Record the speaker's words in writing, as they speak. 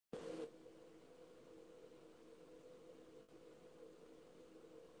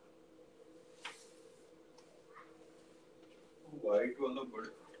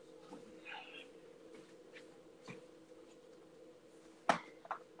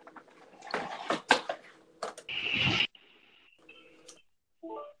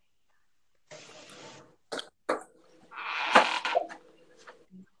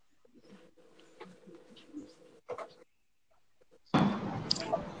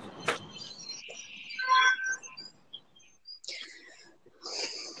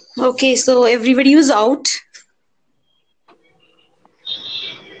Okay, so everybody was out.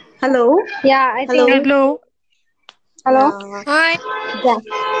 Hello? Yeah, I think. Hello? Hello. Hello. Yeah. Hi.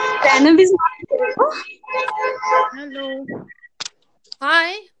 Zainab is not there. Hello.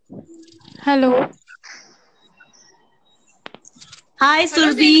 Hi. Hello. Hi, Hello,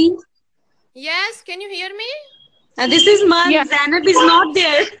 Zainab. Surbi. Yes, can you hear me? This is Man. Yeah. Zainab is not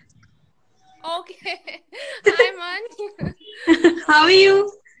there. Okay. Hi, man. How are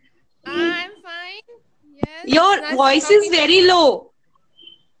you? I'm fine. Yes, it's Your nice voice is talking. very low.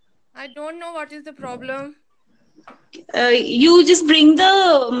 I don't know what is the problem. You just bring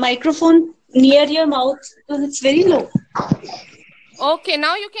the microphone near your mouth because it's very low. Okay,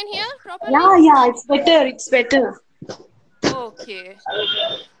 now you can hear properly? Yeah, yeah, it's better. It's better. Okay.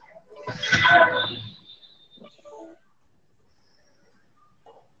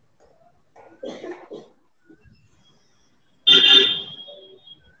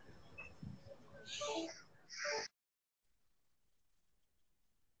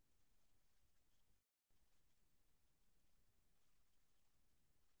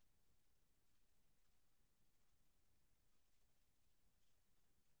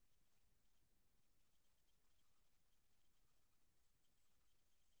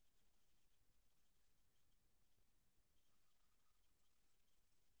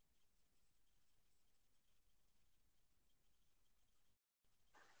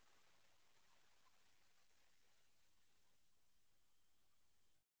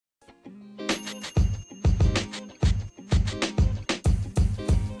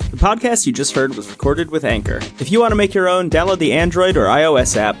 The podcast you just heard was recorded with Anchor. If you want to make your own, download the Android or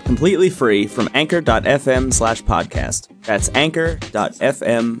iOS app completely free from anchor.fm/podcast. That's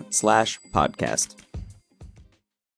anchor.fm/podcast.